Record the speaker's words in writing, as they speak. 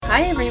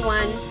Hi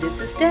everyone, this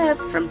is Deb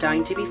from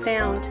Dying to be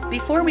Found.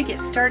 Before we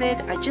get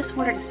started, I just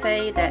wanted to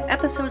say that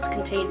episodes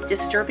contain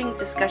disturbing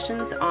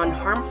discussions on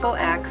harmful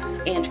acts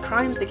and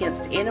crimes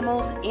against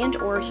animals and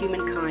or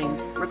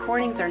humankind.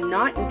 Recordings are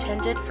not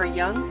intended for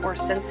young or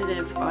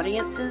sensitive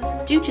audiences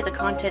due to the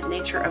content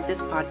nature of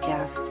this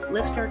podcast.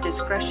 Listener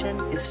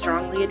discretion is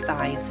strongly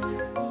advised.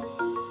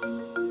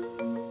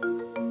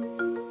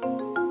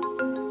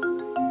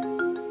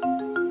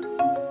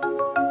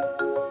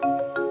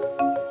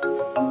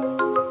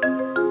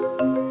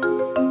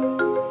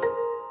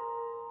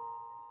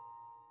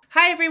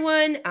 Hi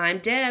everyone, I'm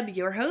Deb,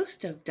 your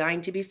host of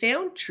Dying to be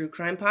Found True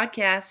Crime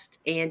Podcast.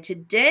 And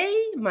today,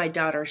 my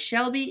daughter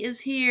Shelby is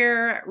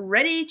here,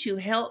 ready to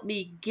help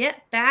me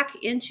get back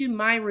into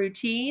my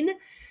routine.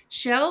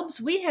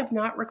 Shelbs, we have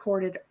not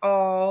recorded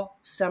all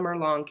summer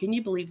long. Can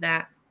you believe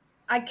that?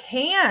 I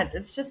can't.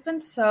 It's just been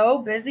so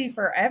busy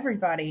for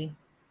everybody.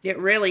 It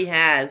really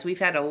has. We've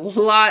had a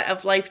lot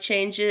of life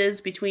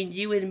changes between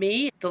you and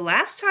me. The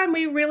last time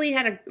we really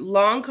had a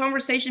long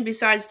conversation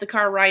besides the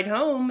car ride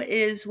home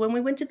is when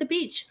we went to the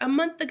beach a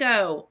month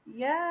ago.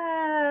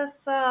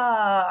 Yes,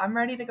 I'm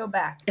ready to go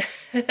back.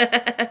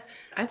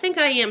 I think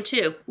I am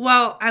too.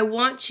 Well, I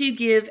want to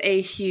give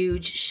a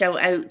huge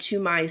shout out to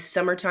my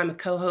summertime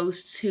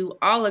co-hosts who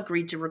all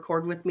agreed to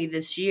record with me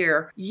this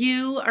year.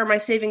 You are my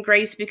saving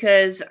grace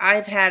because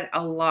I've had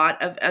a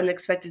lot of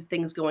unexpected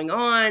things going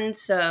on.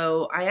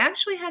 So I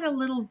actually had a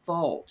little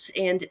vault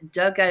and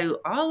dug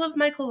out all of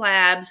my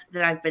collabs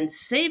that I've been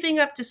saving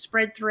up to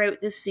spread throughout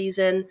this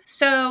season.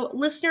 So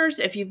listeners,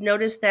 if you've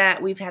noticed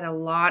that we've had a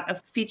lot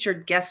of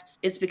featured guests,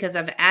 it's because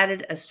I've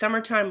added a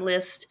summertime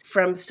list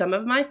from some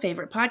of my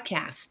favorite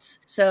podcasts.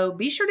 So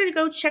be sure to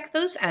go check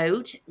those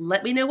out.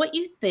 Let me know what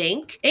you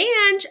think.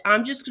 And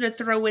I'm just going to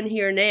throw in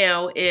here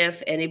now,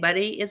 if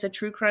anybody is a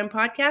true crime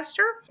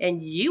podcaster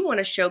and you want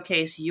to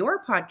showcase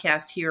your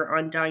podcast here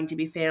on Dying to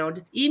be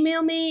Found,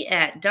 email me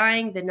at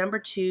dying@gmail.com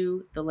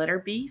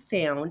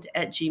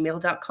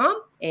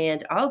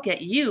and I'll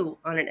get you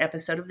on an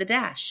episode of The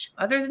Dash.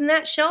 Other than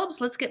that, Shelbs,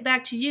 let's get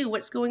back to you.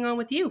 What's going on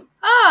with you?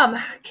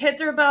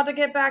 Kids are about to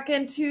get back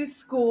into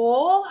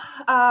school.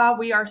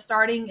 We are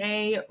starting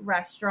a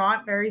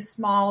restaurant, very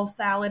small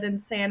salad and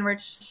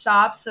sandwich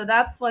shop. So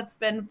that's what's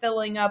been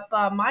filling up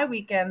my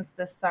weekends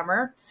this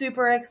summer.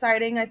 Super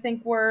exciting. I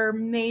think we're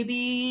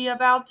maybe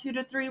about 2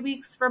 to 3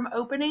 weeks from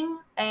opening,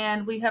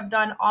 and we have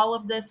done all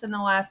of this in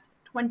the last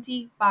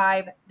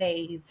 25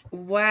 days.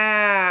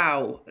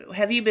 Wow.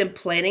 Have you been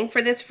planning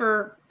for this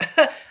for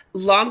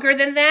longer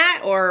than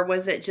that, or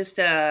was it just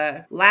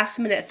a last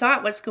minute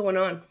thought? What's going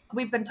on?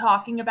 We've been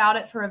talking about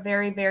it for a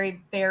very,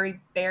 very, very,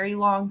 very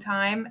long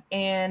time,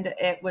 and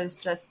it was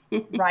just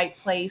right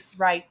place,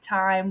 right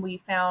time. We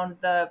found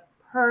the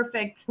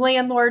perfect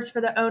landlords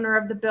for the owner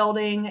of the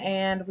building,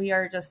 and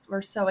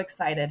we're so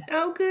excited.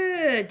 Oh,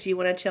 good. Do you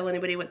want to tell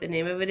anybody what the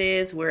name of it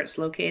is, where it's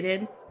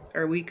located?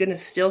 Or are we going to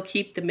still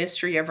keep the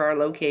mystery of our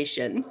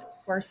location?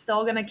 We're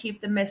still going to keep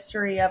the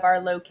mystery of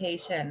our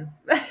location.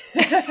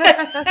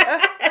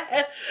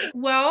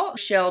 Well,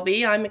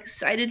 Shelby, I'm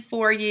excited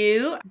for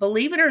you.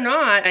 Believe it or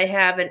not, I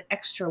have an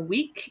extra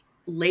week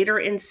later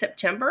in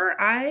September.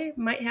 I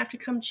might have to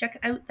come check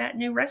out that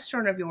new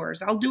restaurant of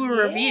yours. I'll do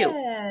a review.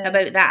 How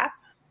about that?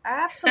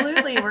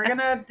 Absolutely. We're going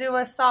to do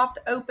a soft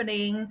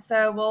opening,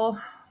 so we'll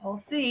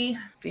see.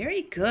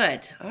 Very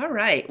good. All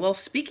right. Well,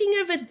 speaking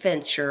of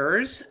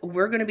adventures,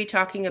 we're going to be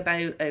talking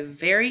about a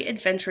very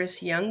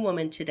adventurous young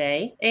woman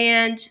today.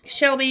 And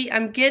Shelby,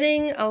 I'm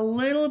getting a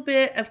little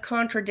bit of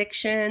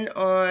contradiction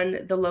on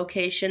the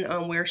location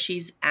on where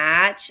she's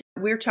at.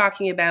 We're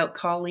talking about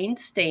Colleen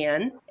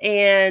Stan,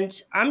 and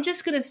I'm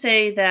just going to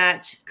say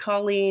that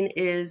Colleen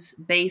is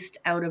based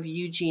out of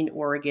Eugene,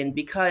 Oregon,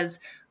 because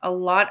a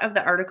lot of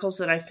the articles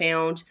that I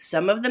found,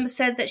 some of them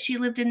said that she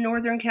lived in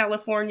Northern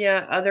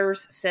California.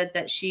 Others said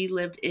that she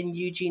lived in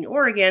Eugene,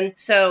 Oregon.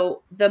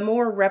 So the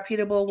more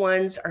reputable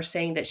ones are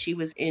saying that she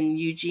was in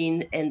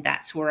Eugene, and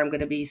that's where I'm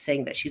going to be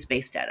saying that she's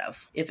based out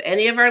of. If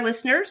any of our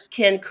listeners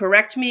can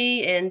correct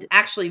me and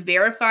actually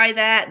verify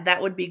that,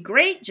 that would be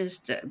great.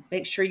 Just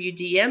make sure you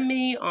DM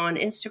me on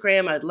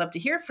Instagram. I'd love to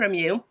hear from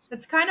you.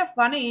 It's kind of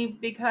funny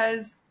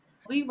because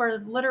we were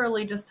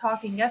literally just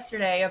talking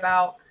yesterday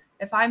about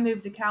if I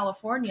move to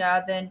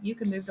California, then you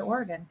can move to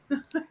Oregon.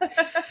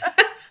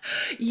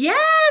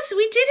 Yes,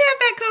 we did have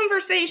that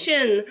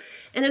conversation.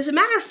 And as a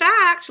matter of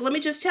fact, let me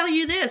just tell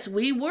you this.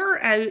 We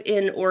were out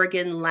in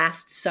Oregon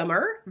last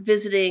summer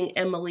visiting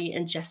Emily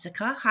and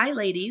Jessica. Hi,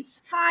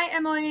 ladies. Hi,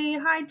 Emily.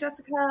 Hi,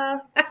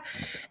 Jessica.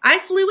 I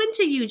flew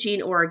into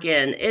Eugene,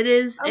 Oregon. It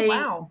is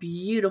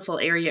beautiful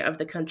area of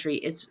the country.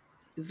 It's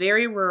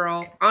very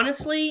rural.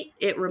 Honestly,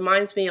 it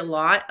reminds me a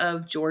lot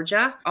of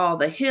Georgia. All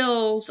the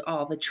hills,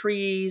 all the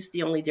trees.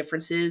 The only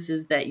difference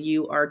is that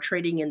you are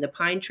trading in the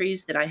pine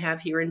trees that I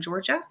have here in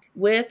Georgia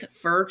with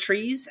fir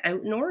trees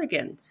out in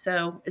Oregon.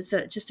 So it's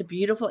just a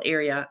beautiful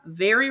area.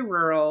 Very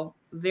rural,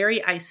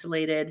 very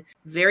isolated,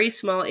 very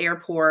small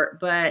airport,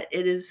 but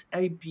it is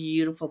a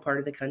beautiful part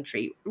of the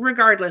country,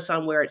 regardless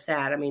on where it's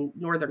at. I mean,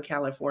 Northern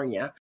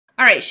California.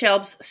 All right,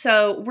 Shelbs.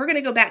 So we're going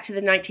to go back to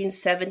the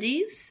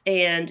 1970s.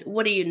 And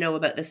what do you know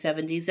about the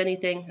 70s?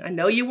 Anything? I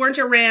know you weren't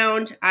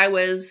around. I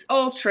was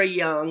ultra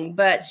young,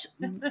 but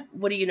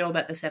what do you know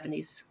about the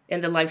 70s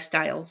and the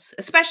lifestyles,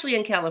 especially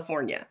in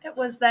California? It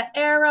was the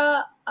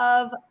era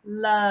of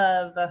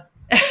love.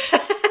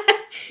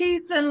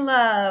 Peace and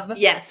love.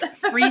 Yes,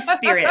 free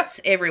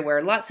spirits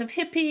everywhere. Lots of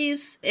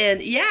hippies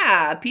and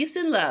yeah, peace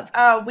and love.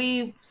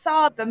 We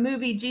saw the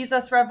movie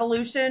Jesus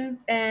Revolution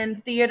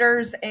in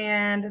theaters,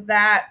 and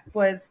that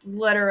was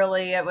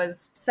literally, it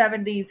was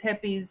 70s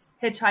hippies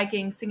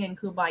hitchhiking, singing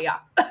Kumbaya.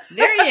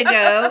 There you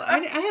go. I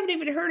haven't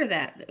even heard of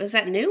that. Was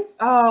that new?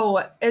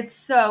 Oh, it's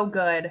so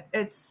good.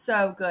 It's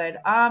so good.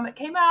 It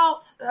came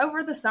out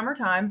over the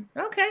summertime.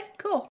 Okay,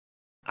 cool.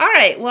 All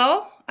right,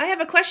 well, I have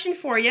a question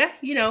for you.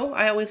 You know,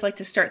 I always like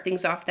to start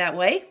things off that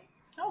way.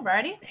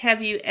 Alrighty.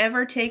 Have you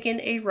ever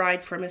taken a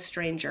ride from a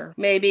stranger?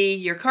 Maybe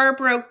your car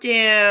broke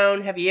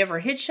down. Have you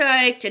ever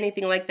hitchhiked?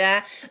 Anything like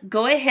that?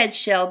 Go ahead,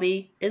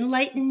 Shelby.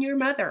 Enlighten your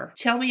mother.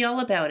 Tell me all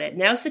about it.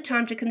 Now's the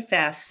time to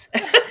confess.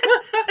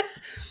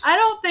 I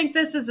don't think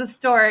this is a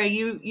story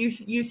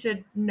you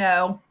should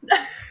know.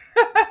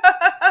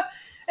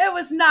 It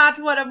was not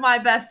one of my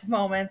best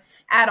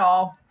moments at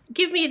all.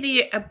 Give me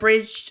the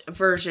abridged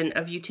version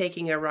of you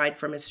taking a ride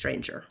from a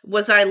stranger.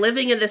 Was I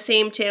living in the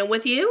same town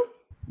with you?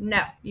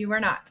 No, you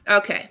were not.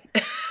 Okay.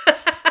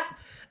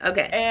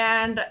 Okay.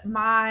 And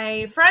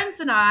my friends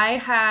and I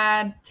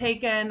had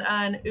taken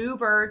an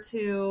Uber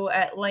to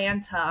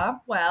Atlanta.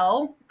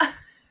 Well,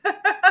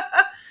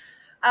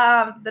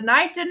 the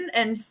night didn't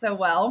end so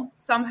well.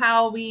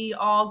 Somehow we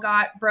all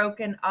got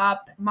broken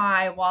up.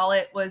 My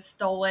wallet was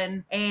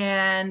stolen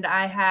and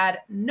I had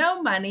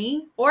no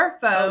money or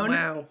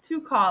phone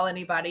to call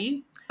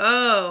anybody.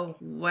 Oh,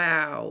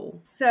 wow.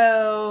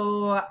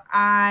 So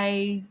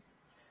I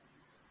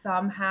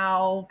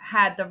somehow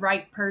had the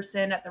right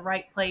person at the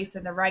right place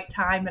and the right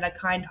time and a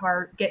kind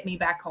heart get me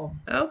back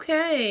home.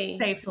 Okay.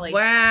 Safely.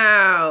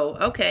 Wow.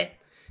 Okay.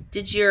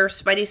 Did your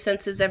spidey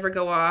senses ever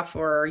go off,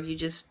 or you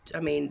just, I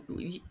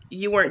mean,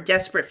 you weren't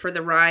desperate for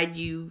the ride,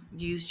 you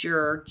used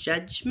your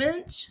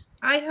judgment,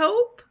 I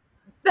hope?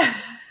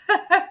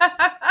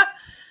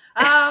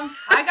 I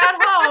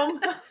got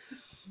home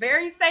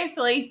very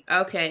safely.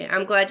 Okay,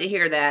 I'm glad to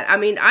hear that. I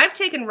mean, I've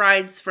taken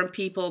rides from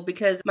people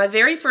because my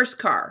very first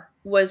car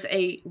was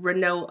a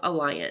Renault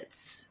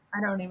Alliance.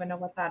 I don't even know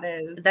what that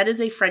is. That is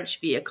a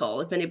French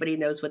vehicle, if anybody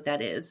knows what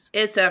that is.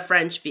 It's a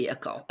French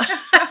vehicle.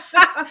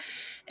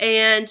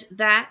 And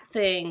that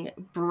thing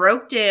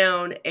broke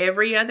down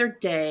every other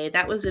day.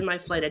 That was in my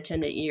flight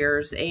attendant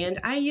years. And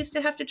I used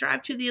to have to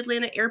drive to the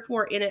Atlanta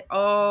airport in it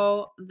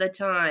all the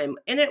time.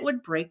 And it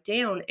would break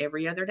down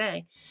every other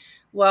day.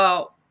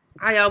 Well,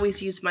 I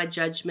always used my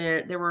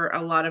judgment. There were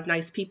a lot of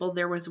nice people.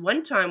 There was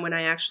one time when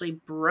I actually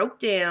broke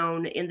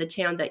down in the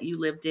town that you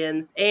lived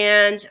in.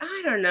 And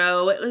I don't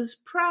know, it was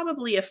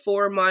probably a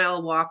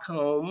 4-mile walk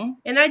home.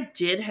 And I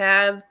did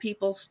have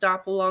people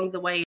stop along the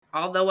way.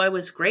 Although I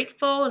was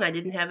grateful and I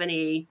didn't have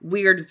any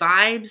weird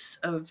vibes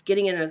of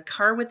getting in a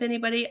car with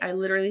anybody, I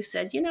literally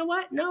said, you know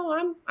what? No,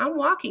 I'm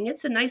walking.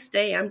 It's a nice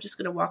day. I'm just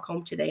going to walk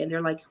home today. And they're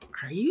like,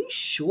 are you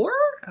sure?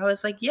 I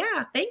was like,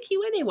 yeah, thank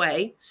you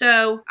anyway.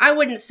 So I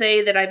wouldn't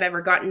say that I've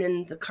ever gotten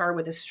in the car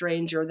with a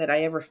stranger that I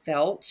ever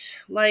felt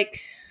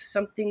like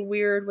something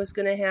weird was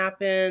going to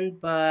happen.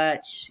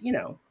 But, you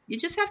know, you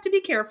just have to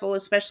be careful,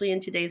 especially in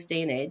today's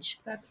day and age.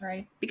 That's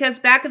right. Because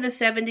back in the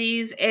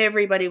 70s,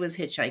 everybody was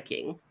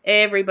hitchhiking.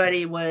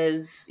 Everybody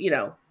was, you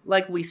know,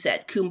 like we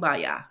said,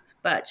 kumbaya.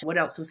 But what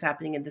else was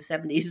happening in the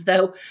 70s,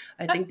 though?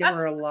 I think there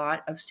were a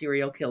lot of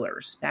serial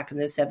killers back in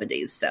the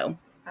 70s. So,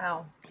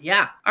 wow.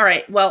 Yeah. All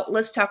right. Well,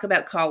 let's talk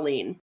about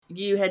Colleen.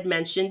 You had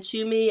mentioned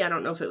to me, I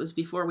don't know if it was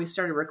before we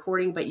started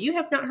recording, but you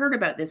have not heard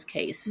about this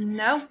case.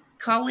 No.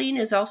 Colleen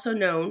is also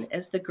known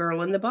as the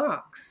girl in the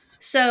box.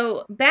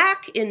 So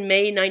back in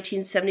May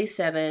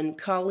 1977,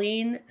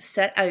 Colleen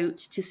set out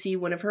to see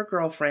one of her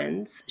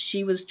girlfriends.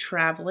 She was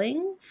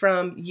traveling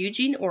from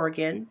Eugene,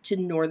 Oregon to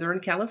Northern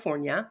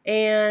California,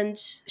 and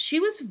she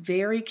was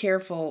very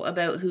careful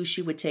about who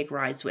she would take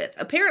rides with.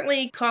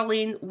 Apparently,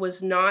 Colleen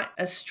was not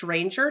a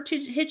stranger to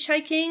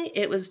hitchhiking.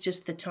 It was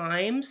just the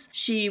times.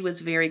 She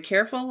was very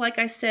careful, like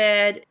I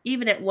said.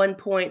 Even at one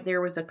point,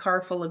 there was a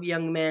car full of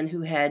young men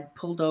who had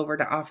pulled over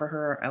to offer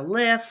her a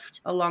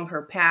lift along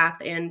her path,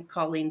 and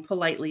Colleen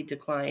politely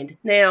declined.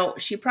 Now,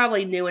 she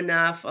probably knew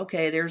enough.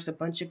 Okay, there's a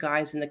bunch of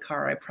guys in the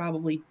car. I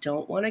probably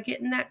don't want to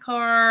get in that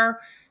car.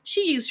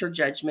 She used her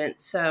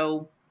judgment,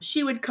 so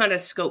she would kind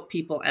of scope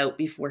people out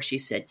before she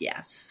said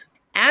yes.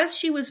 As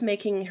she was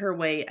making her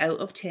way out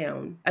of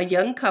town, a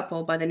young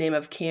couple by the name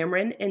of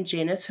Cameron and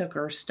Janice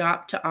Hooker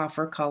stopped to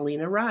offer Colleen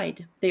a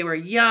ride. They were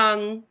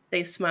young.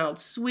 They smiled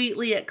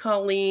sweetly at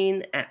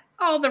Colleen at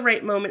all the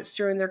right moments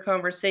during their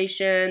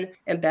conversation.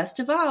 And best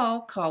of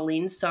all,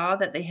 Colleen saw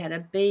that they had a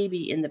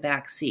baby in the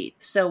back seat.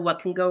 So what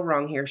can go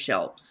wrong here,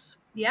 Shelps?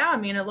 Yeah, I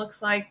mean, it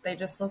looks like they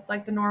just look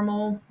like the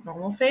normal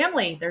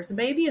family. There's a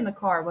baby in the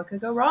car. What could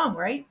go wrong,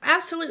 right?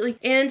 Absolutely.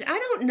 And I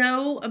don't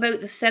know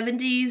about the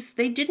 70s.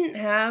 They didn't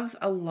have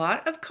a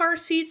lot of car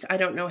seats. I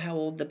don't know how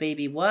old the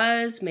baby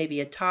was,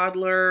 maybe a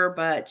toddler,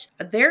 but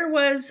there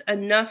was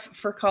enough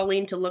for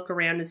Colleen to look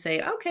around and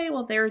say, okay,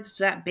 well, there's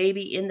that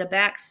baby in the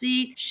back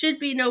seat. Should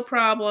be no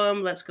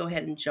problem. Let's go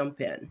ahead and jump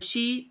in.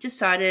 She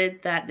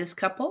decided that this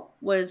couple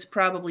was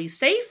probably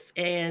safe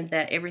and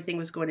that everything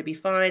was going to be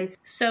fine.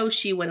 So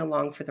she went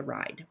along for the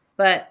ride.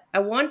 But I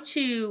want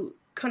to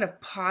kind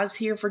of pause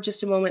here for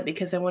just a moment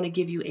because I want to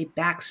give you a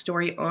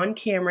backstory on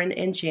Cameron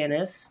and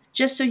Janice,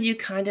 just so you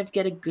kind of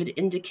get a good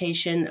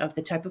indication of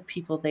the type of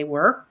people they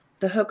were.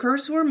 The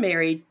Hookers were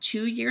married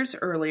 2 years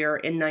earlier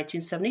in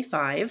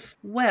 1975.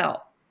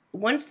 Well,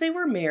 once they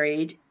were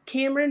married,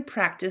 Cameron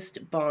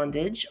practiced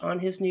bondage on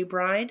his new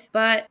bride,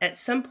 but at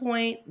some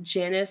point,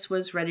 Janice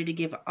was ready to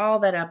give all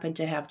that up and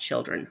to have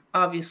children.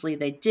 Obviously,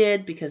 they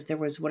did because there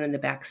was one in the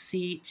back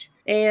seat.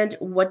 And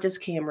what does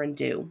Cameron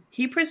do?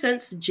 He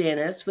presents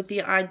Janice with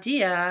the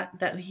idea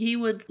that he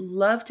would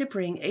love to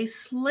bring a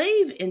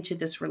slave into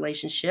this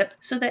relationship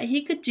so that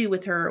he could do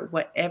with her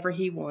whatever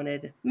he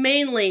wanted.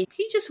 Mainly,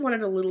 he just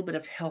wanted a little bit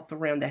of help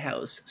around the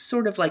house,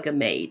 sort of like a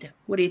maid.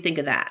 What do you think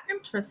of that?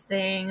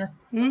 Interesting.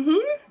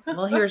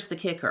 Well, here's the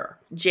kicker.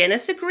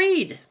 Janice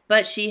agreed,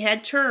 but she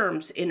had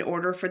terms in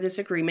order for this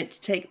agreement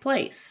to take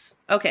place.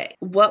 Okay,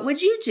 what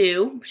would you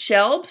do,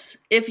 Shelbs,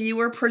 if you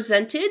were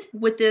presented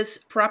with this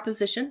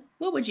proposition?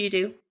 What would you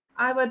do?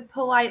 I would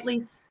politely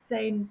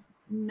say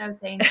no,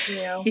 thank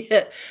you.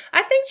 Yeah,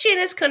 I think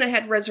Janice kind of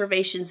had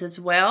reservations as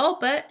well,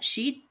 but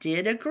she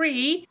did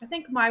agree. I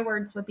think my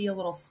words would be a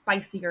little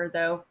spicier,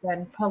 though,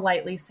 than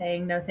politely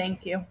saying no,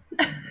 thank you.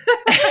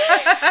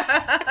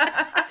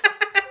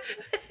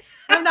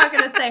 I'm not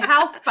going to say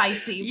how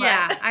spicy. But.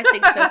 Yeah, I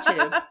think so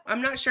too.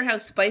 I'm not sure how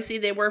spicy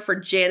they were for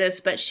Janice,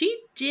 but she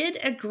did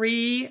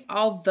agree,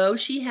 although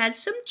she had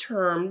some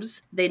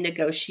terms they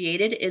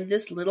negotiated in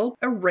this little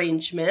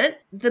arrangement.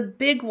 The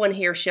big one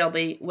here,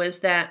 Shelby, was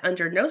that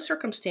under no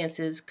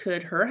circumstances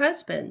could her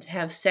husband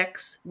have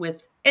sex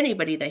with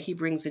anybody that he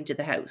brings into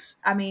the house.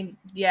 I mean,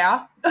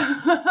 yeah.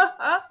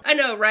 I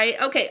know,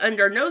 right? Okay,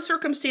 under no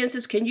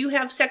circumstances can you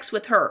have sex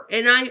with her.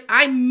 And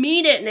I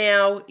mean it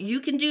now. You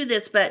can do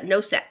this, but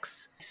no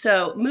sex.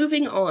 So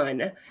moving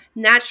on.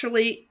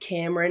 Naturally,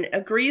 Cameron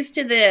agrees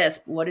to this.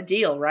 What a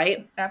deal,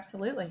 right?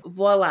 Absolutely.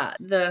 Voila.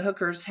 The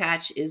Hooker's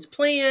hatch is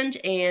planned,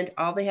 and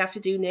all they have to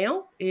do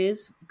now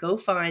is go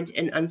find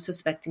an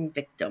unsuspecting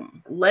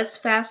victim. Let's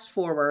fast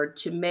forward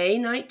to May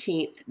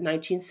 19th,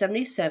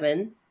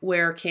 1977,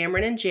 where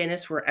Cameron and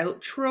Janice were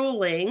out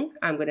trolling.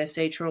 I'm going to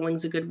say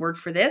trolling's a good word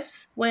for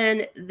this.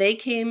 When they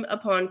came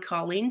upon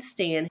Colleen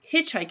Stan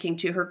hitchhiking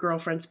to her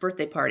girlfriend's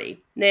birthday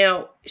party.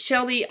 Now,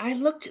 Shelby, I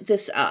looked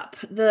this up.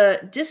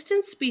 The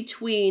distance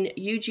between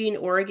Eugene,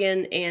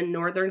 Oregon and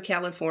Northern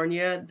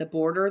California, the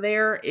border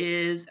there,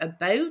 is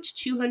about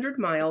 200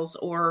 miles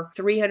or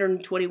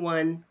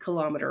 321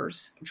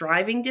 kilometers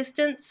driving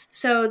distance.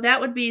 So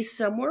that would be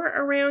somewhere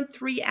around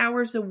 3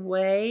 hours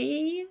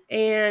away.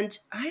 And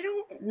I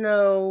don't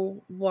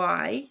know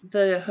why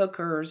the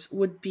Hookers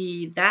would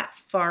be that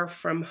far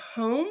from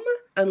home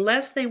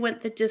unless they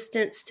went the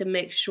distance to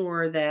make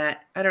sure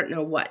that, I don't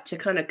know what, to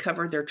kind of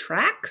cover their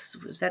tracks.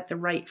 Was that the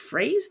right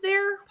phrase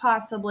there?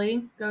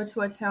 Possibly go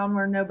to a town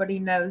where nobody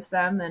knows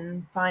them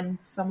and find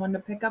someone to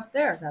pick up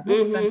there. That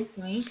makes sense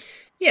to me.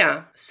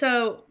 Yeah,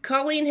 so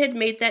Colleen had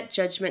made that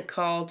judgment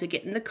call to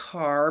get in the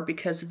car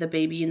because of the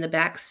baby in the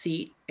back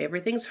seat.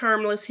 Everything's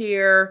harmless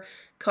here.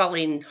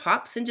 Colleen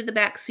hops into the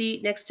back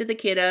seat next to the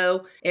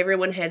kiddo.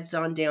 Everyone heads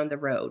on down the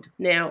road.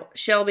 Now,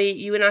 Shelby,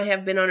 you and I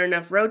have been on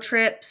enough road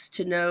trips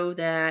to know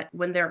that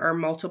when there are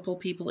multiple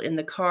people in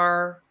the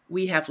car,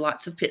 we have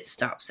lots of pit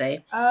stops, eh?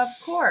 Of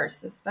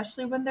course,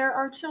 especially when there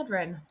are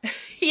children.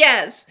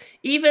 Yes.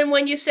 Even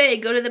when you say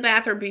go to the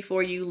bathroom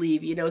before you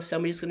leave, you know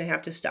somebody's going to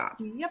have to stop.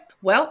 Yep.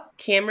 Well,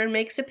 Cameron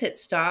makes a pit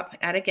stop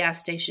at a gas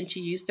station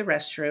to use the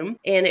restroom.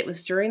 And it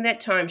was during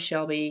that time,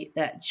 Shelby,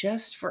 that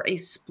just for a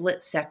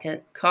split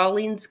second,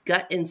 Colleen's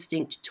gut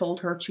instinct told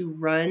her to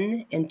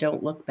run and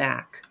don't look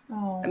back.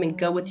 Oh. I mean,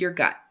 go with your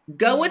gut.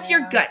 Go with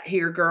your gut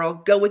here, girl.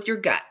 Go with your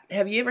gut.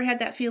 Have you ever had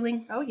that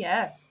feeling? Oh,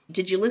 yes.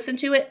 Did you listen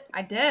to it?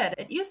 I did.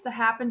 It used to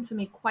happen to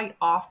me quite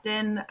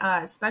often,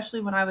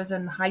 especially when I was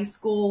in high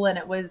school, and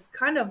it was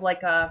kind of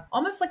like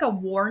almost like a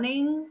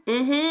warning.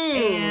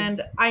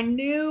 And I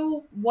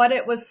knew what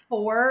it was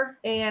for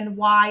and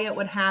why it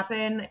would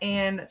happen.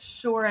 And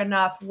sure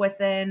enough,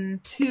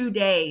 within 2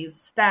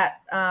 days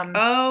that...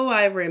 oh,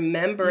 I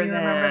remember that. Do you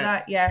remember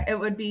that? Yeah, it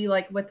would be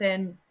like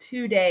within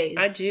 2 days.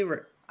 I do.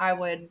 I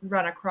would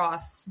run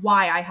across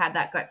why I had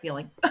that gut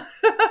feeling.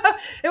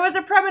 It was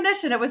a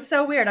premonition. It was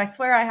so weird. I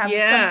swear I have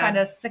some kind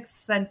of sixth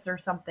sense or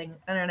something.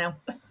 I don't know.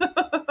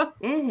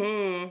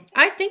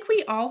 I think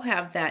we all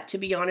have that, to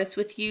be honest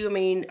with you. I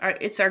mean,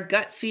 it's our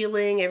gut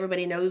feeling.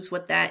 Everybody knows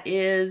what that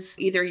is.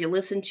 Either you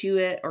listen to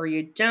it or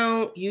you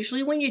don't.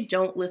 Usually when you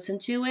don't listen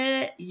to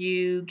it,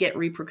 you get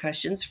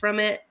repercussions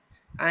from it.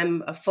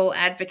 I'm a full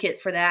advocate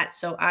for that.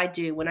 So I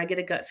do. When I get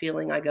a gut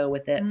feeling, I go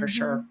with it for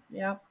sure.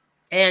 Yep.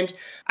 And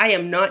I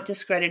am not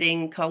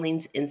discrediting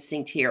Colleen's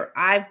instinct here.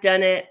 I've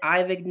done it.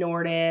 I've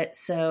ignored it.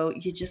 So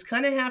you just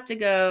kind of have to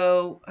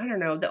go, I don't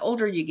know, the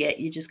older you get,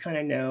 you just kind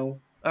of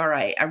know, all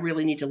right, I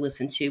really need to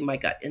listen to my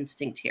gut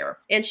instinct here.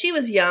 And she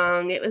was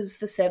young. It was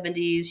the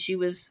 70s. She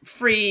was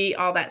free,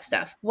 all that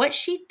stuff. What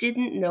she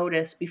didn't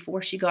notice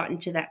before she got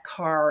into that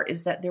car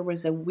is that there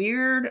was a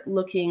weird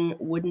looking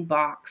wooden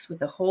box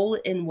with a hole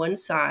in one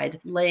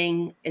side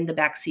laying in the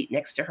back seat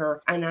next to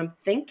her. And I'm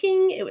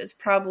thinking it was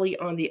probably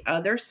on the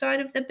other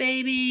side of the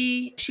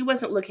baby. She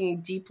wasn't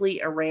looking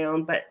deeply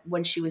around, but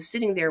when she was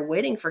sitting there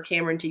waiting for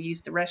Cameron to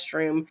use the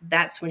restroom,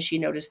 that's when she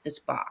noticed this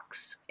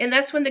box. And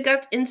that's when the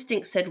gut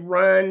instinct said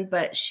run,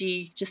 but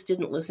she just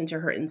didn't listen to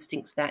her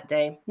instincts that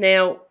day.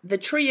 Now, the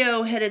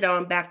trio headed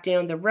on back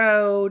down the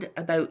road.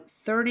 About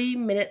 30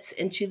 minutes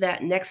into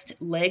that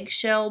next leg,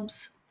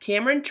 Shelbs,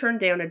 Cameron turned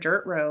down a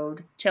dirt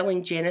road,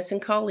 telling Janice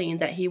and Colleen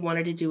that he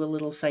wanted to do a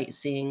little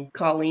sightseeing.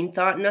 Colleen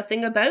thought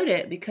nothing about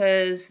it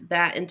because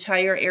that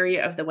entire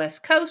area of the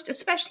West Coast,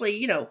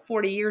 especially,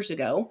 40 years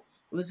ago,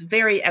 it was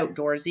very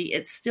outdoorsy.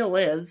 It still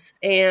is.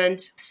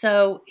 And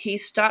so he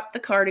stopped the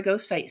car to go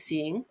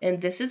sightseeing.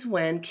 And this is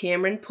when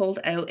Cameron pulled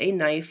out a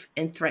knife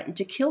and threatened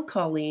to kill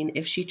Colleen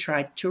if she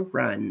tried to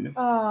run.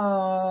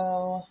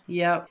 Oh.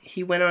 Yep.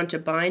 He went on to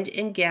bind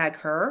and gag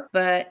her,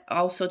 but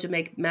also to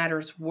make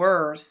matters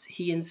worse,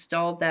 he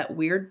installed that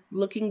weird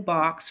looking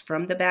box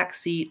from the back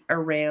seat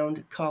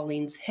around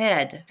Colleen's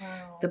head.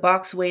 Wow. The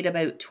box weighed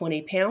about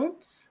 20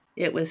 pounds.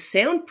 It was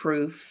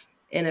soundproof,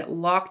 and it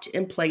locked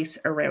in place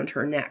around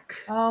her neck.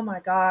 Oh my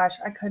gosh,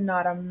 I could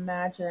not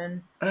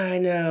imagine. I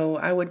know.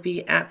 I would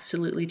be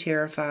absolutely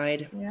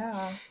terrified.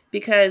 Yeah.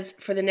 Because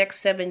for the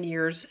next 7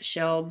 years,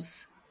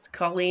 Shelbs,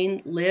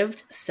 Colleen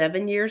lived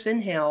 7 years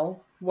in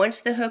hell. Once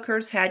the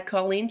hookers had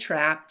Colleen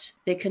trapped,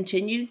 they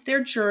continued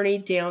their journey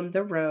down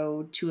the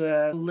road to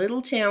a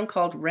little town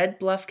called Red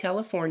Bluff,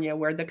 California,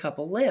 where the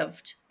couple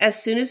lived.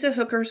 As soon as the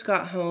hookers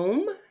got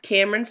home,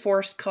 Cameron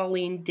forced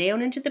Colleen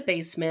down into the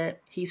basement.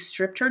 He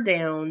stripped her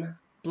down,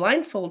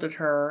 blindfolded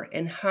her,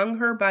 and hung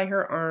her by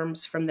her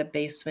arms from the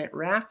basement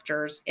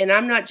rafters. And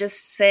I'm not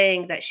just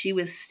saying that she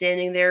was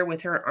standing there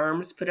with her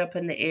arms put up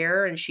in the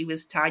air and she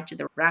was tied to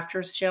the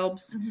rafters,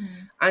 Shelbs.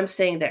 I'm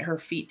saying that her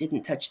feet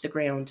didn't touch the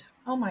ground.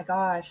 Oh my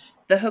gosh.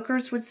 The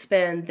hookers would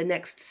spend the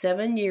next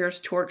 7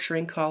 years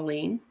torturing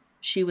Colleen.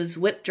 She was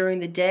whipped during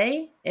the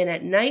day, and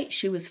at night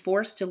she was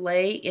forced to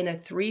lay in a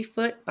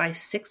 3-foot by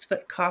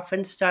 6-foot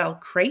coffin-style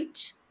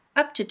crate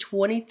up to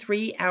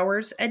 23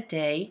 hours a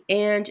day,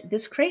 and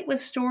this crate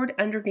was stored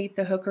underneath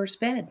the hooker's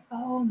bed.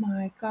 Oh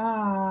my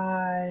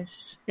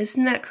gosh.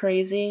 Isn't that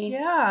crazy?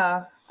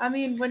 Yeah. I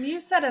mean, when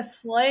you said a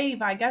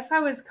slave, I guess I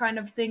was kind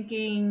of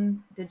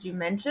thinking, did you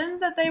mention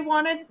that they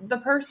wanted the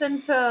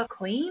person to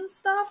clean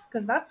stuff?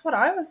 Because that's what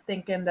I was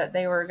thinking that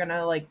they were going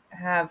to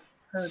have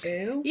her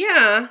do.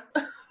 Yeah.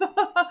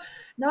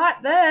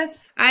 Not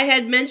this. I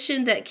had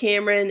mentioned that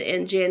Cameron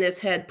and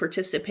Janice had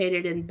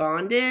participated in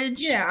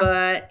bondage,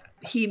 but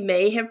he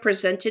may have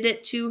presented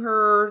it to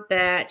her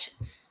that,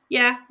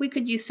 yeah, we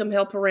could use some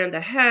help around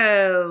the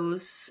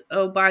house.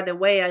 Oh, by the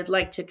way, I'd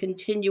like to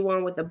continue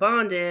on with the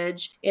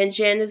bondage. And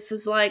Janice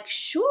is like,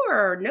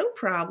 sure, no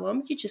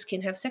problem. You just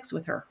can't have sex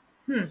with her.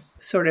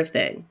 Sort of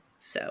thing.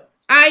 So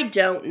I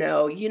don't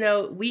know.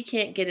 We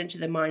can't get into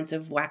the minds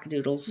of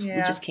wackadoodles. Yeah.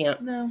 We just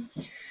can't. No.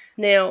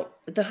 Now,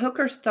 the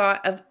hookers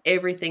thought of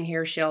everything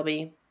here,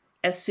 Shelby.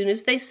 As soon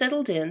as they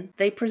settled in,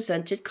 they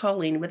presented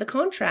Colleen with a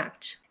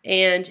contract.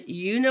 And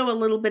you know a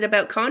little bit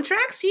about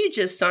contracts. You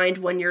just signed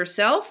one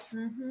yourself.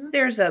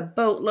 There's a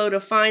boatload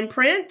of fine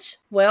print.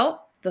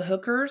 Well, the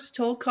hookers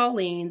told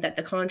Colleen that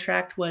the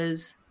contract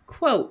was,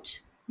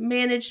 quote,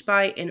 managed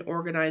by an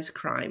organized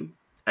crime,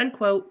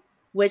 unquote,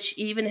 which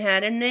even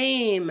had a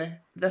name.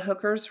 The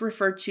hookers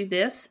referred to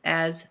this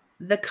as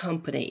the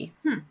company.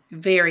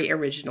 Very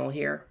original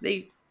here.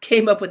 They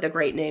came up with a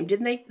great name,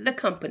 didn't they? The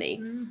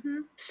company.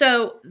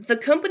 So the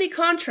company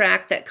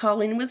contract that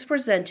Colleen was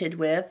presented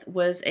with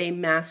was a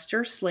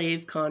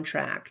master-slave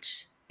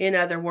contract. In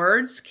other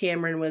words,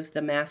 Cameron was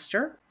the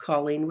master,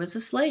 Colleen was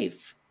a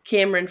slave.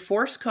 Cameron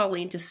forced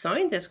Colleen to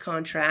sign this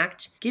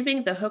contract,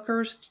 giving the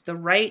hookers the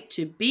right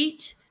to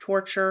beat,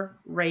 torture,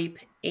 rape,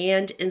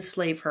 and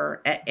enslave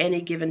her at any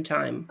given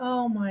time.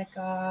 Oh my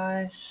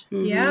gosh.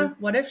 Yeah.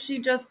 What if she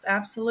just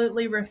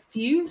absolutely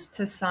refused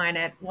to sign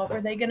it? What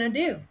were they going to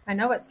do? I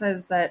know it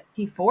says that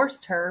he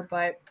forced her,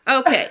 but...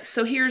 Okay,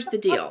 so here's the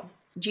deal.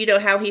 Do you know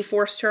how he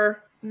forced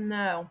her?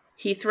 No.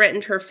 He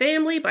threatened her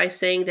family by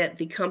saying that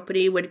the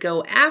company would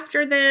go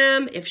after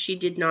them if she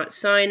did not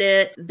sign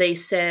it. They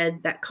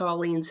said that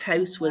Colleen's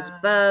house was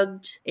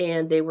bugged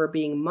and they were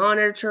being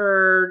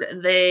monitored.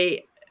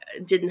 They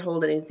didn't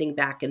hold anything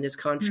back in this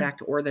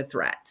contract or the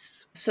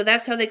threats. So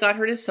that's how they got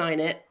her to sign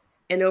it.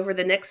 And over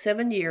the next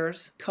 7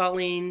 years,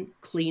 Colleen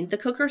cleaned the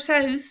cooker's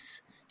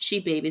house. She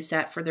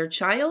babysat for their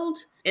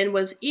child and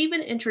was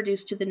even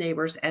introduced to the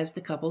neighbors as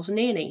the couple's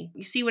nanny.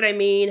 You see what I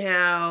mean?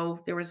 How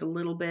there was a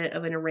little bit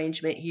of an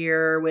arrangement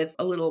here with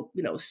a little,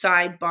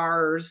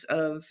 sidebars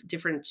of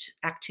different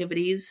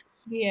activities.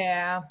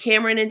 Yeah.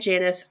 Cameron and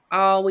Janice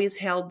always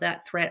held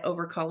that threat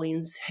over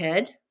Colleen's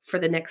head for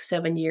the next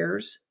 7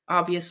 years.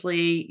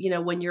 Obviously,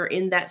 when you're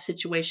in that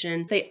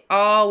situation, they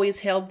always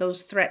held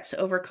those threats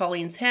over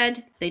Colleen's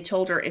head. They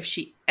told her if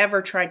she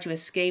ever tried to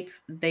escape,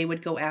 they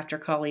would go after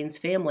Colleen's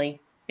family.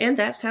 And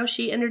that's how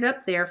she ended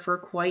up there for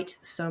quite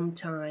some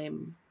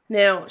time.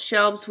 Now,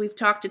 Shelbs, we've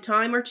talked a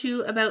time or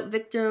two about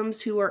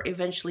victims who are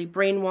eventually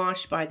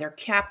brainwashed by their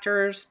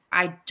captors.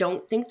 I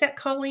don't think that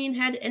Colleen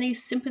had any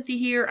sympathy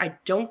here. I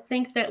don't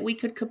think that we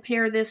could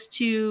compare this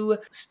to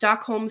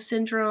Stockholm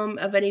Syndrome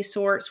of any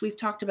sorts. We've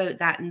talked about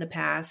that in the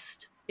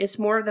past. It's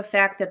more of the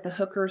fact that the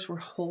hookers were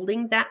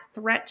holding that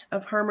threat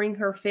of harming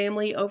her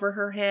family over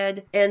her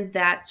head, and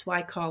that's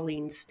why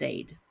Colleen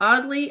stayed.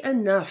 Oddly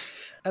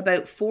enough,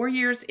 about 4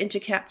 years into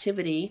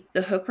captivity,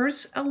 the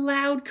hookers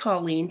allowed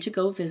Colleen to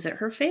go visit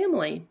her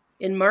family.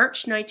 In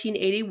March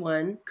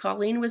 1981,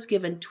 Colleen was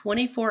given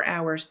 24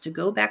 hours to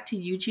go back to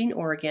Eugene,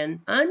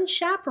 Oregon,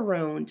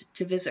 unchaperoned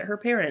to visit her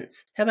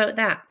parents. How about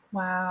that?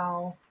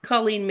 Wow.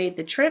 Colleen made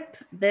the trip,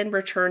 then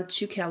returned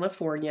to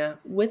California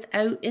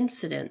without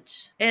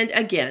incident. And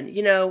again,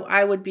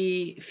 I would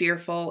be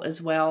fearful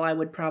as well. I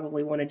would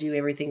probably want to do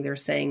everything they're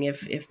saying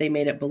if they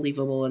made it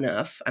believable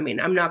enough. I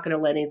mean, I'm not going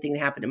to let anything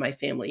happen to my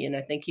family, and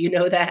I think you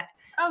know that.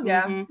 Oh,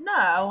 yeah. Mm-hmm.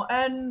 No.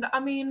 And I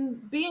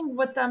mean, being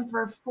with them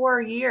for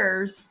 4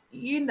 years,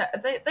 they've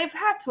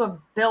had to have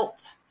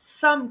built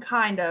some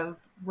kind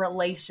of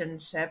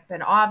relationship,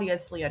 and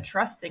obviously a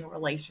trusting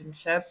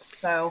relationship.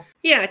 So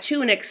yeah,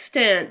 to an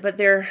extent, but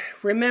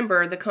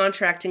remember, the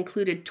contract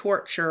included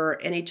torture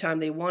anytime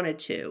they wanted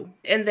to,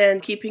 and then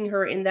keeping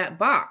her in that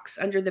box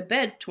under the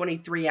bed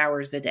 23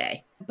 hours a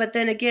day. But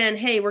then again,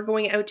 hey, we're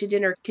going out to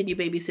dinner. Can you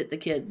babysit the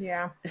kids?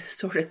 Yeah.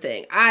 Sort of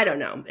thing. I don't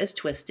know. It's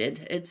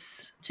twisted.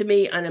 It's, to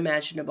me,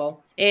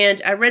 unimaginable.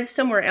 And I read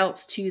somewhere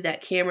else, too,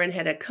 that Cameron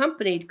had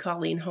accompanied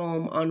Colleen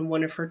home on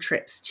one of her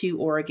trips to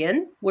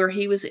Oregon, where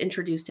he was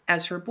introduced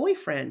as her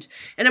boyfriend.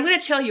 And I'm going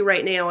to tell you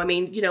right now, I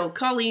mean,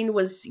 Colleen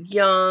was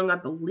young. I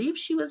believe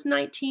she was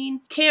 19.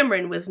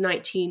 Cameron was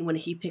 19 when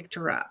he picked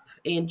her up,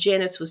 and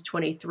Janice was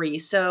 23.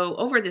 So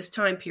over this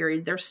time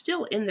period, they're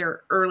still in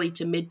their early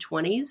to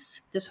mid-20s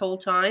this whole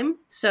time.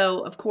 So,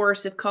 of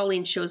course, if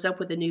Colleen shows up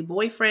with a new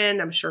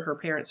boyfriend, I'm sure her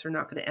parents are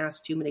not going to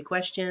ask too many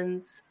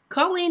questions.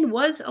 Colleen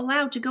was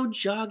allowed to go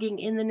jogging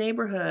in the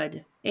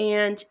neighborhood.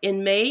 And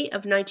in May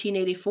of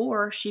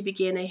 1984, she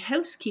began a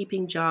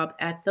housekeeping job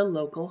at the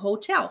local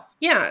hotel.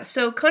 Yeah,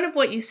 so kind of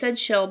what you said,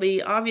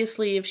 Shelby.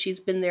 Obviously, if she's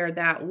been there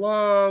that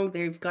long,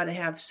 they've got to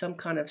have some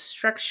kind of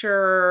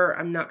structure.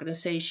 I'm not going to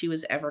say she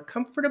was ever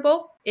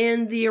comfortable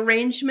in the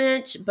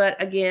arrangement,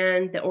 but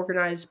again, the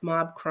organized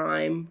mob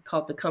crime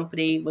called The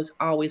Company was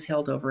always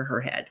held over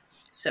her head.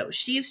 So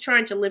she's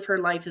trying to live her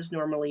life as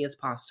normally as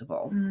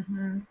possible.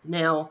 Mm-hmm.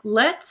 Now,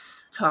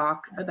 let's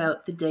talk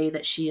about the day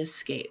that she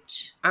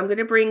escaped. I'm going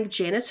to bring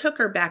Janice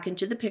Hooker back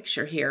into the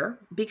picture here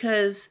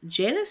because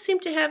Janice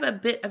seemed to have a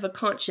bit of a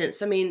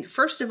conscience. I mean,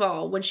 first of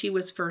all, when she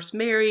was first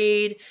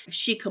married,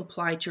 she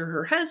complied to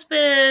her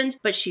husband,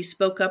 but she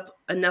spoke up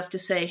enough to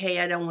say, hey,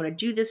 I don't want to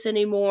do this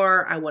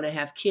anymore. I want to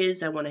have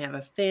kids. I want to have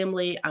a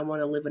family. I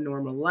want to live a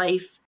normal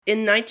life.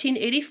 In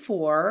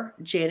 1984,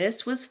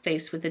 Janice was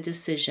faced with a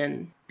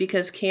decision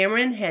because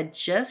Cameron had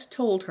just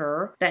told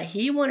her that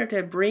he wanted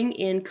to bring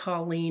in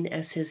Colleen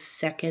as his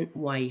second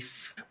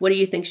wife. What do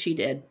you think she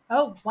did?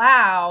 Oh,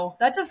 wow.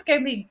 That just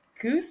gave me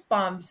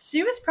goosebumps.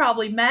 She was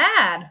probably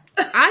mad.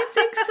 I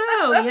think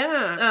so,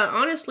 yeah.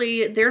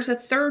 Honestly, there's a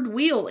third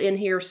wheel in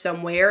here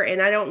somewhere,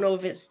 and I don't know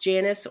if it's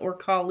Janice or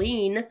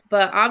Colleen,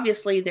 but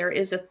obviously there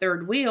is a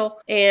third wheel,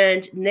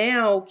 and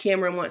now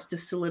Cameron wants to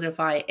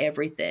solidify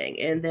everything,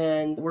 and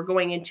then we're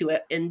going into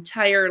an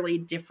entirely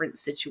different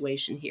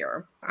situation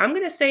here. I'm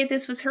going to say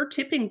this was her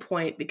tipping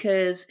point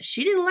because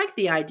she didn't like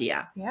the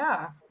idea.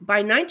 Yeah. By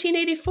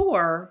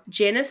 1984,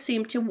 Janice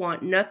seemed to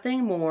want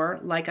nothing more,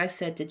 like I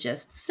said, to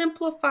just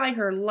simplify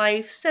her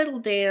life, settle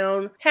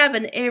down, have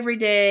an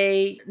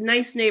everyday,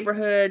 nice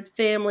neighborhood,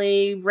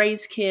 family,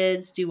 raise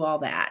kids, do all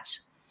that.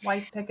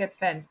 White picket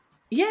fence.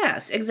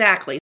 Yes,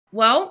 exactly.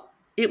 Well,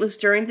 it was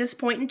during this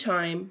point in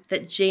time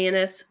that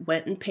Janice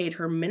went and paid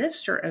her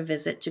minister a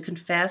visit to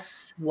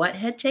confess what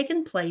had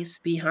taken place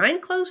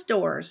behind closed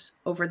doors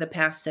over the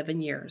past 7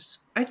 years.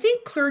 I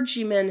think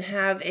clergymen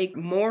have a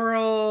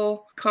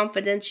moral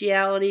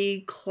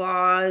confidentiality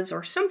clause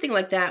or something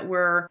like that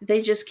where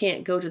they just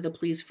can't go to the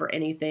police for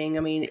anything. I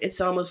mean, it's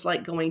almost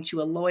like going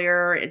to a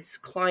lawyer. It's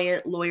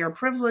client-lawyer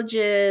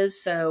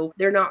privileges, so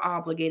they're not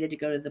obligated to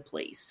go to the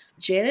police.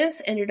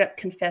 Janice ended up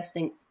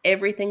confessing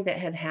everything that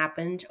had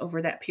happened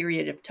over that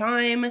period of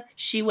time.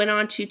 She went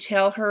on to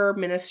tell her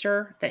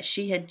minister that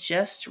she had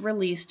just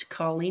released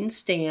Colleen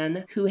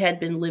Stan, who had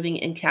been living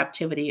in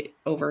captivity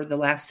over the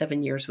last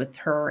 7 years with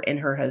her and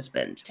her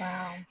husband.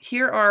 Wow.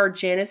 Here are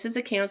Janice's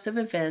accounts of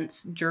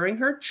events during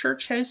her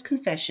church house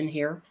confession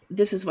here.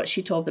 This is what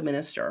she told the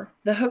minister.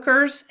 The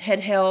hookers had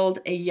held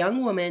a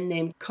young woman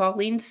named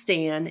Colleen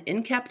Stan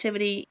in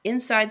captivity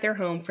inside their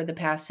home for the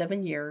past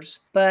 7 years,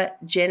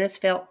 but Janice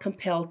felt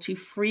compelled to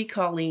free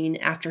Colleen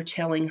after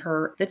telling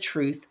her the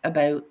truth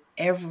about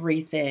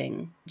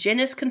everything.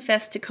 Janice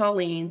confessed to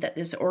Colleen that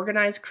this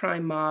organized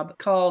crime mob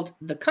called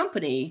The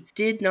Company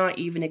did not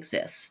even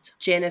exist.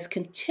 Janice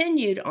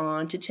continued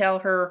on to tell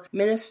her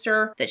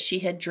minister that she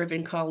had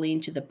driven Colleen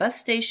to the bus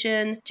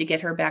station to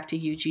get her back to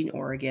Eugene,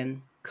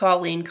 Oregon.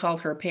 Colleen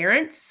called her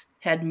parents,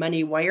 had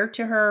money wired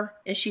to her,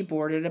 and she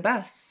boarded a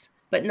bus.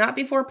 But not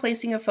before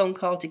placing a phone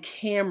call to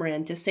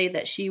Cameron to say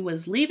that she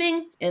was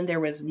leaving and there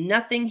was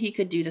nothing he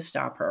could do to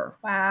stop her.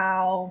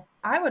 Wow.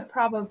 I would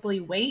probably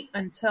wait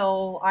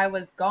until I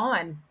was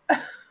gone.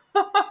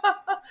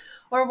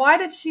 Or why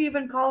did she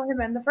even call him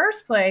in the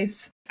first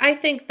place? I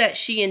think that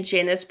she and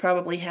Janice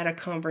probably had a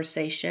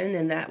conversation,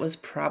 and that was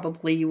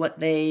probably what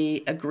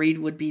they agreed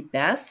would be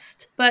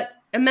best. But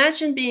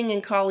imagine being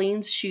in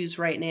Colleen's shoes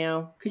right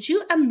now. Could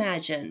you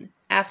imagine,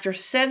 after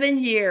 7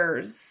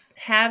 years,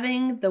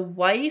 having the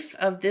wife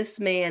of this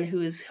man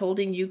who is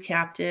holding you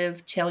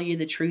captive tell you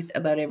the truth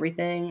about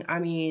everything? I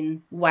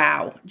mean,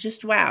 wow.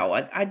 Just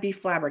wow. I'd be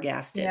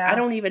flabbergasted. Yeah. I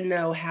don't even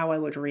know how I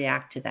would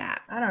react to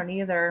that. I don't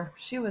either.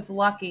 She was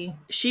lucky.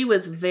 She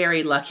was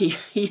very lucky.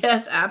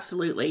 Yes,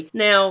 absolutely.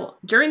 Now,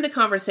 during the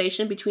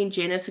conversation between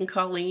Janice and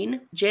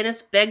Colleen,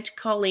 Janice begged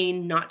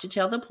Colleen not to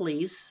tell the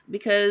police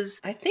because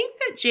I think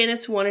that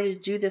Janice wanted to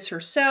do this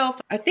herself.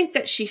 I think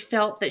that she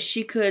felt that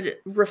she could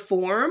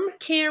reform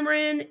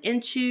Cameron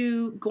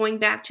into going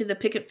back to the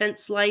picket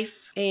fence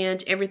life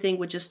and everything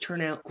would just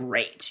turn out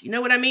great. You know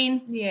what I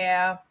mean?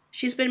 Yeah.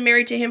 She's been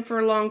married to him for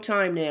a long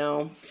time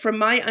now. From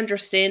my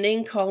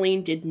understanding,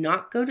 Colleen did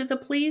not go to the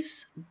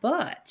police,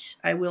 but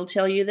I will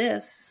tell you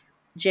this.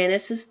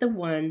 Janice is the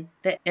one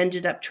that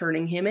ended up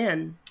turning him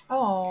in.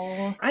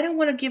 Oh. I don't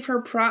want to give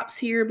her props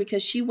here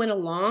because she went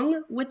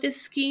along with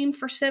this scheme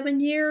for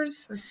 7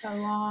 years. For so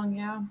long,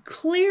 yeah.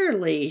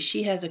 Clearly,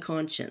 she has a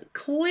conscience.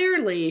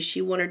 Clearly,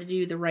 she wanted to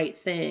do the right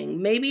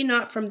thing. Maybe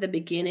not from the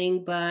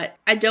beginning, but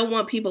I don't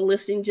want people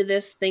listening to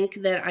this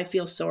think that I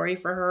feel sorry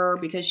for her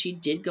because she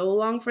did go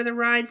along for the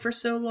ride for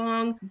so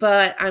long.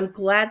 But I'm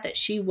glad that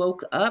she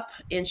woke up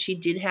and she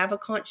did have a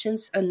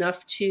conscience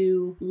enough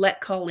to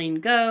let Colleen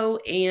go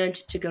and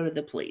to go to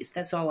the police.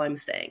 That's all I'm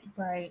saying.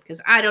 Right.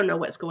 Because I don't know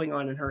what's going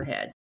on in her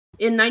head.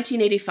 In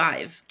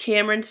 1985,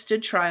 Cameron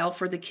stood trial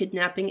for the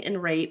kidnapping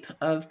and rape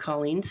of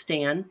Colleen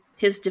Stan.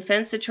 His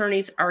defense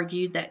attorneys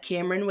argued that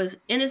Cameron was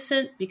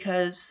innocent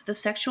because the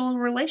sexual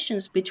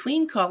relations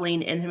between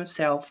Colleen and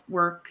himself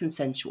were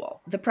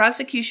consensual. The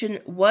prosecution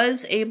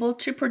was able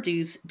to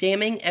produce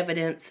damning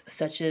evidence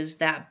such as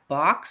that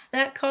box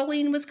that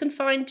Colleen was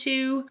confined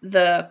to,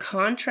 the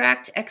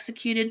contract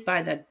executed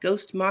by the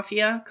ghost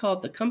mafia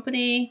called The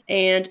Company,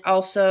 and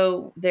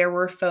also there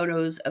were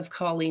photos of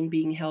Colleen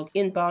being held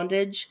in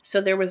bondage. So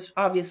there was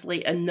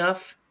obviously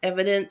enough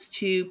evidence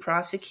to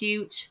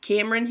prosecute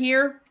Cameron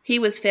here. He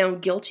was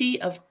found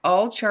guilty of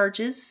all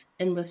charges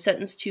and was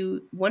sentenced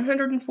to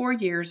 104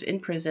 years in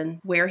prison,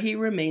 where he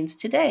remains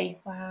today.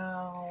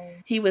 Wow.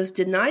 He was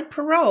denied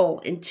parole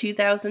in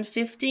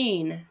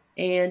 2015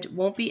 and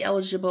won't be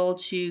eligible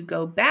to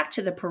go back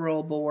to the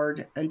parole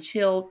board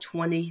until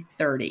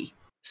 2030.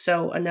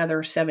 So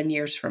another 7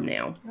 years from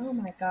now. Oh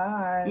my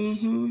gosh.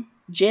 Mm-hmm.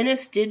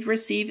 Janice did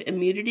receive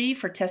immunity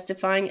for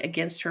testifying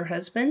against her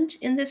husband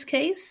in this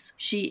case.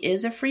 She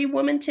is a free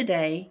woman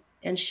today,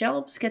 and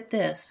Shelbs, get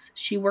this,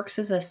 she works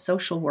as a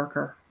social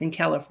worker in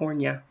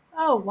California.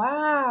 Oh,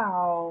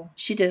 wow.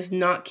 She does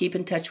not keep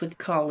in touch with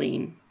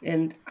Colleen.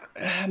 And,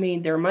 I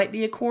mean, there might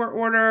be a court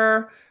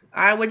order.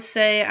 I would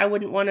say I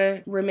wouldn't want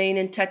to remain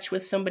in touch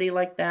with somebody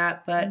like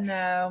that, but...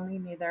 No, me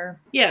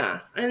neither. Yeah,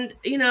 and,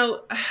 you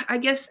know, I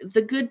guess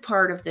the good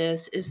part of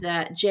this is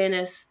that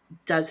Janice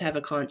does have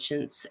a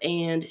conscience,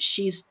 and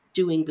she's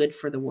doing good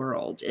for the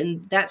world,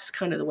 and that's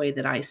kind of the way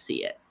that I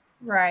see it.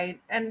 Right.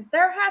 And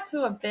there had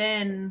to have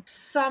been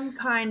some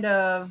kind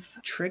of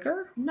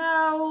trigger?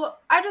 No,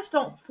 I just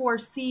don't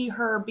foresee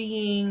her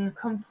being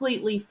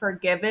completely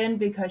forgiven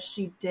because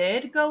she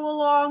did go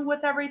along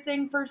with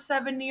everything for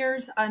 7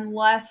 years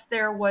unless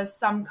there was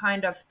some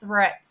kind of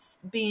threats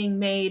being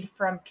made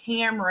from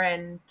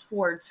Cameron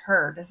towards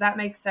her. Does that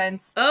make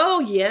sense? Oh,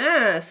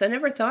 yes. I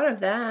never thought of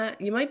that.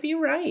 You might be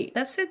right.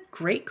 That's a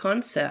great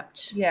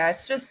concept. Yeah,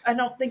 it's just, I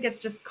don't think it's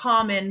just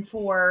common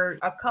for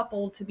a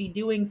couple to be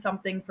doing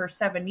something for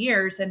 7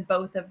 years and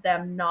both of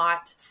them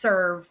not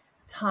serve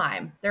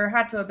time. There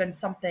had to have been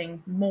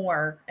something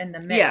more in the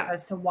mix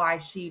as to why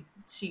she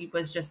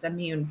was just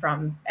immune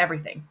from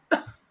everything.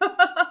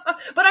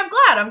 But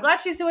I'm glad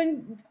she's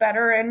doing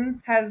better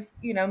and has,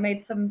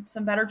 made some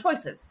better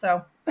choices.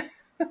 So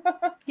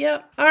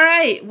Yep. All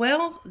right.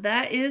 Well,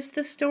 that is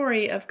the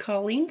story of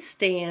Colleen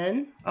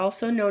Stan,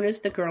 also known as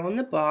the girl in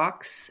the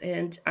box.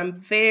 And I'm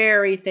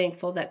very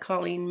thankful that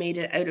Colleen made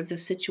it out of the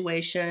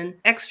situation.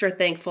 Extra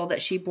thankful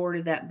that she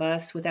boarded that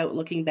bus without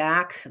looking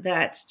back.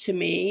 That, to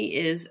me,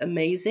 is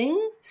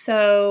amazing.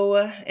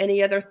 So,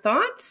 any other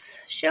thoughts,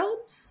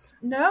 Shelbs?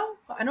 No,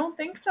 I don't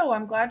think so.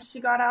 I'm glad she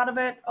got out of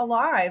it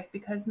alive,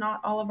 because not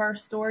all of our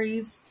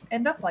stories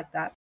end up like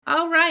that.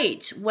 All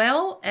right.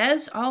 Well,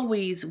 as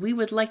always, we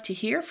would like to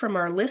hear from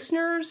our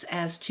listeners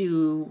as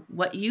to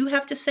what you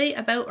have to say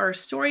about our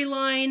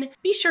storyline.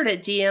 Be sure to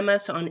DM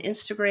us on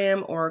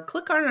Instagram or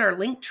click on our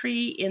link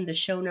tree in the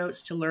show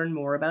notes to learn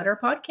more about our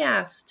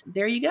podcast.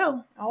 There you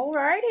go. All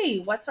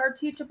righty. What's our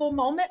teachable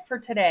moment for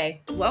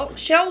today? Well,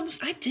 Shelbs,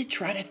 I did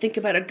try to think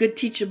about a good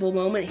teachable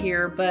moment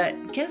here,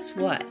 but guess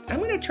what? I'm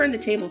going to turn the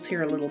tables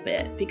here a little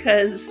bit,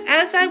 because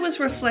as I was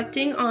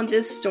reflecting on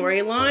this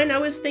storyline, I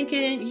was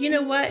thinking, you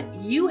know what?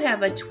 You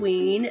have a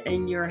tween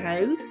in your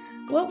house.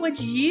 What would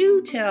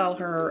you tell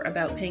her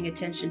about paying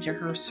attention to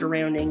her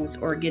surroundings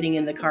or getting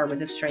in the car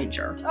with a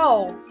stranger?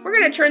 Oh. We're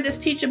going to turn this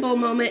teachable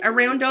moment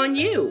around on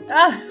you.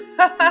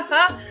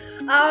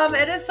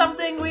 It is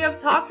something we have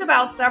talked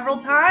about several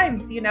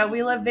times. You know,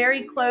 we live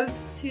very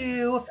close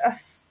to a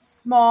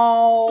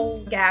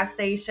small gas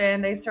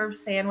station. They serve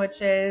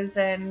sandwiches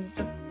and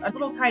just a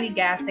little tiny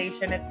gas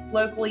station. It's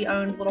locally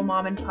owned little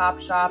mom and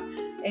pop shop.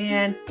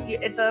 And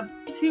it's a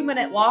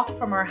 2-minute walk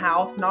from our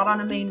house, not on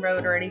a main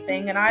road or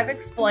anything. And I've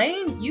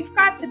explained, you've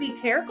got to be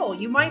careful.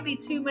 You might be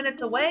 2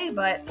 minutes away,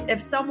 but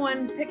if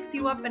someone picks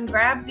you up and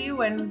grabs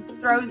you and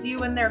throws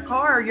you in their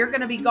car, you're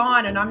going to be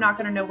gone and I'm not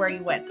going to know where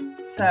you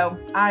went. So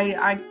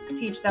I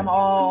teach them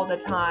all the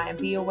time.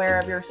 Be aware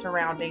of your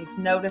surroundings.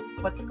 Notice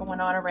what's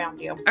going on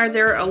around you. Are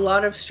there a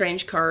lot of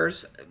strange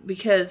cars?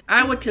 Because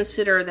I would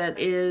consider that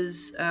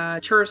is a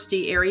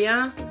touristy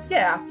area.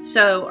 Yeah.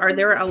 So are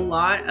there a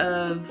lot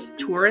of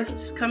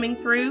tourists coming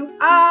through?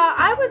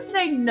 I would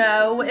say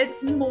no.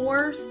 It's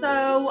more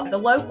so the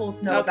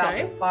locals know about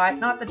the spot,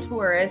 not the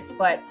tourists,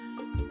 but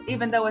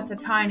even though it's a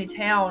tiny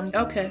town,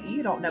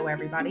 you don't know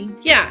everybody.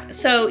 Yeah,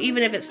 so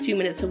even if it's 2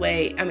 minutes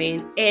away, I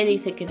mean,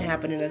 anything can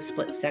happen in a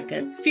split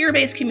second.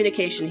 Fear-based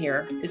communication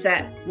here. Is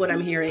that what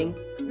I'm hearing?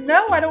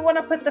 No, I don't want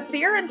to put the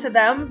fear into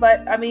them,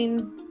 but I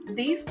mean,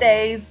 these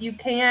days you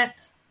can't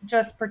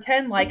just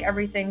pretend like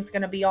everything's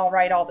going to be all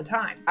right all the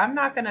time. I'm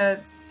not going to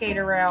skate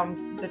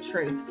around the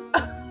truth.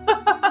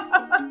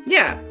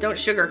 Yeah, don't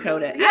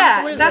sugarcoat it.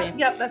 Yeah,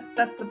 absolutely.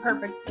 That's the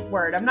perfect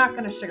word. I'm not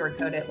going to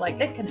sugarcoat it.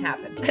 Like, it can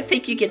happen. I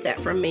think you get that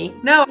from me.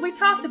 No, we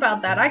talked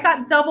about that. I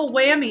got double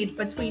whammied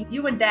between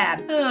you and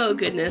Dad. Oh,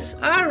 goodness.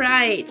 All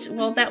right.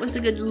 Well, that was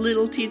a good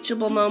little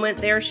teachable moment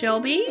there,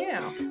 Shelby.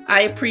 Yeah.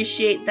 I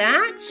appreciate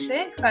that.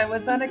 Thanks. I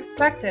was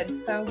unexpected,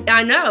 so.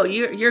 I know.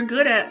 You're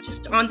good at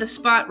just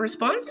on-the-spot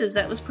responses.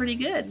 That was pretty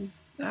good.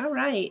 All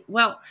right.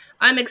 Well,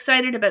 I'm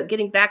excited about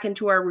getting back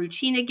into our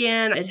routine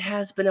again. It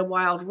has been a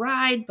wild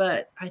ride,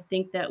 but I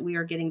think that we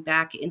are getting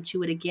back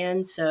into it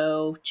again.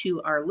 So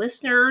to our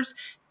listeners,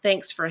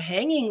 thanks for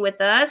hanging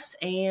with us.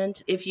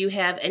 And if you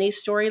have any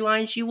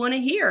storylines you want to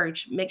hear,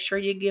 make sure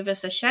you give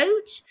us a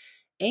shout.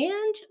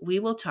 And we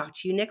will talk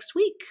to you next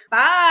week.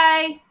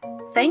 Bye.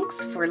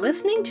 Thanks for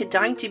listening to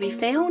Dying to Be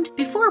Found.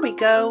 Before we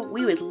go,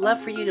 we would love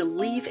for you to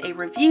leave a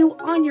review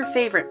on your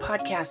favorite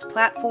podcast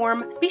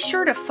platform. Be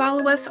sure to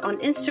follow us on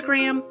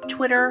Instagram,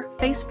 Twitter,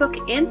 Facebook,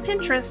 and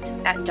Pinterest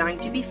at Dying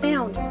to Be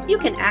Found. You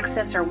can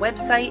access our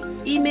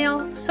website,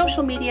 email,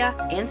 social media,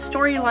 and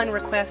storyline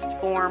request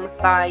form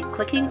by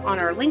clicking on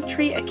our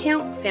Linktree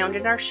account found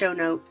in our show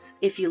notes.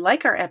 If you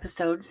like our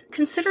episodes,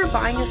 consider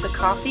buying us a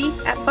coffee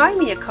at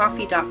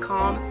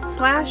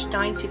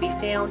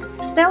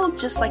buymeacoffee.com/dyingtobefound, spelled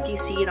just like you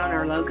see it on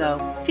our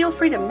logo. Feel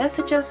free to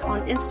message us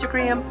on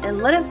Instagram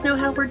and let us know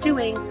how we're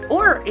doing,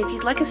 or if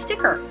you'd like a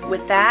sticker.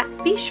 With that,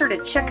 be sure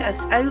to check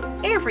us out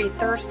every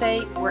Thursday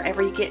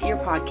wherever you get your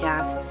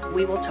podcasts.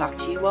 We will talk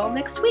to you all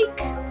next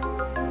week.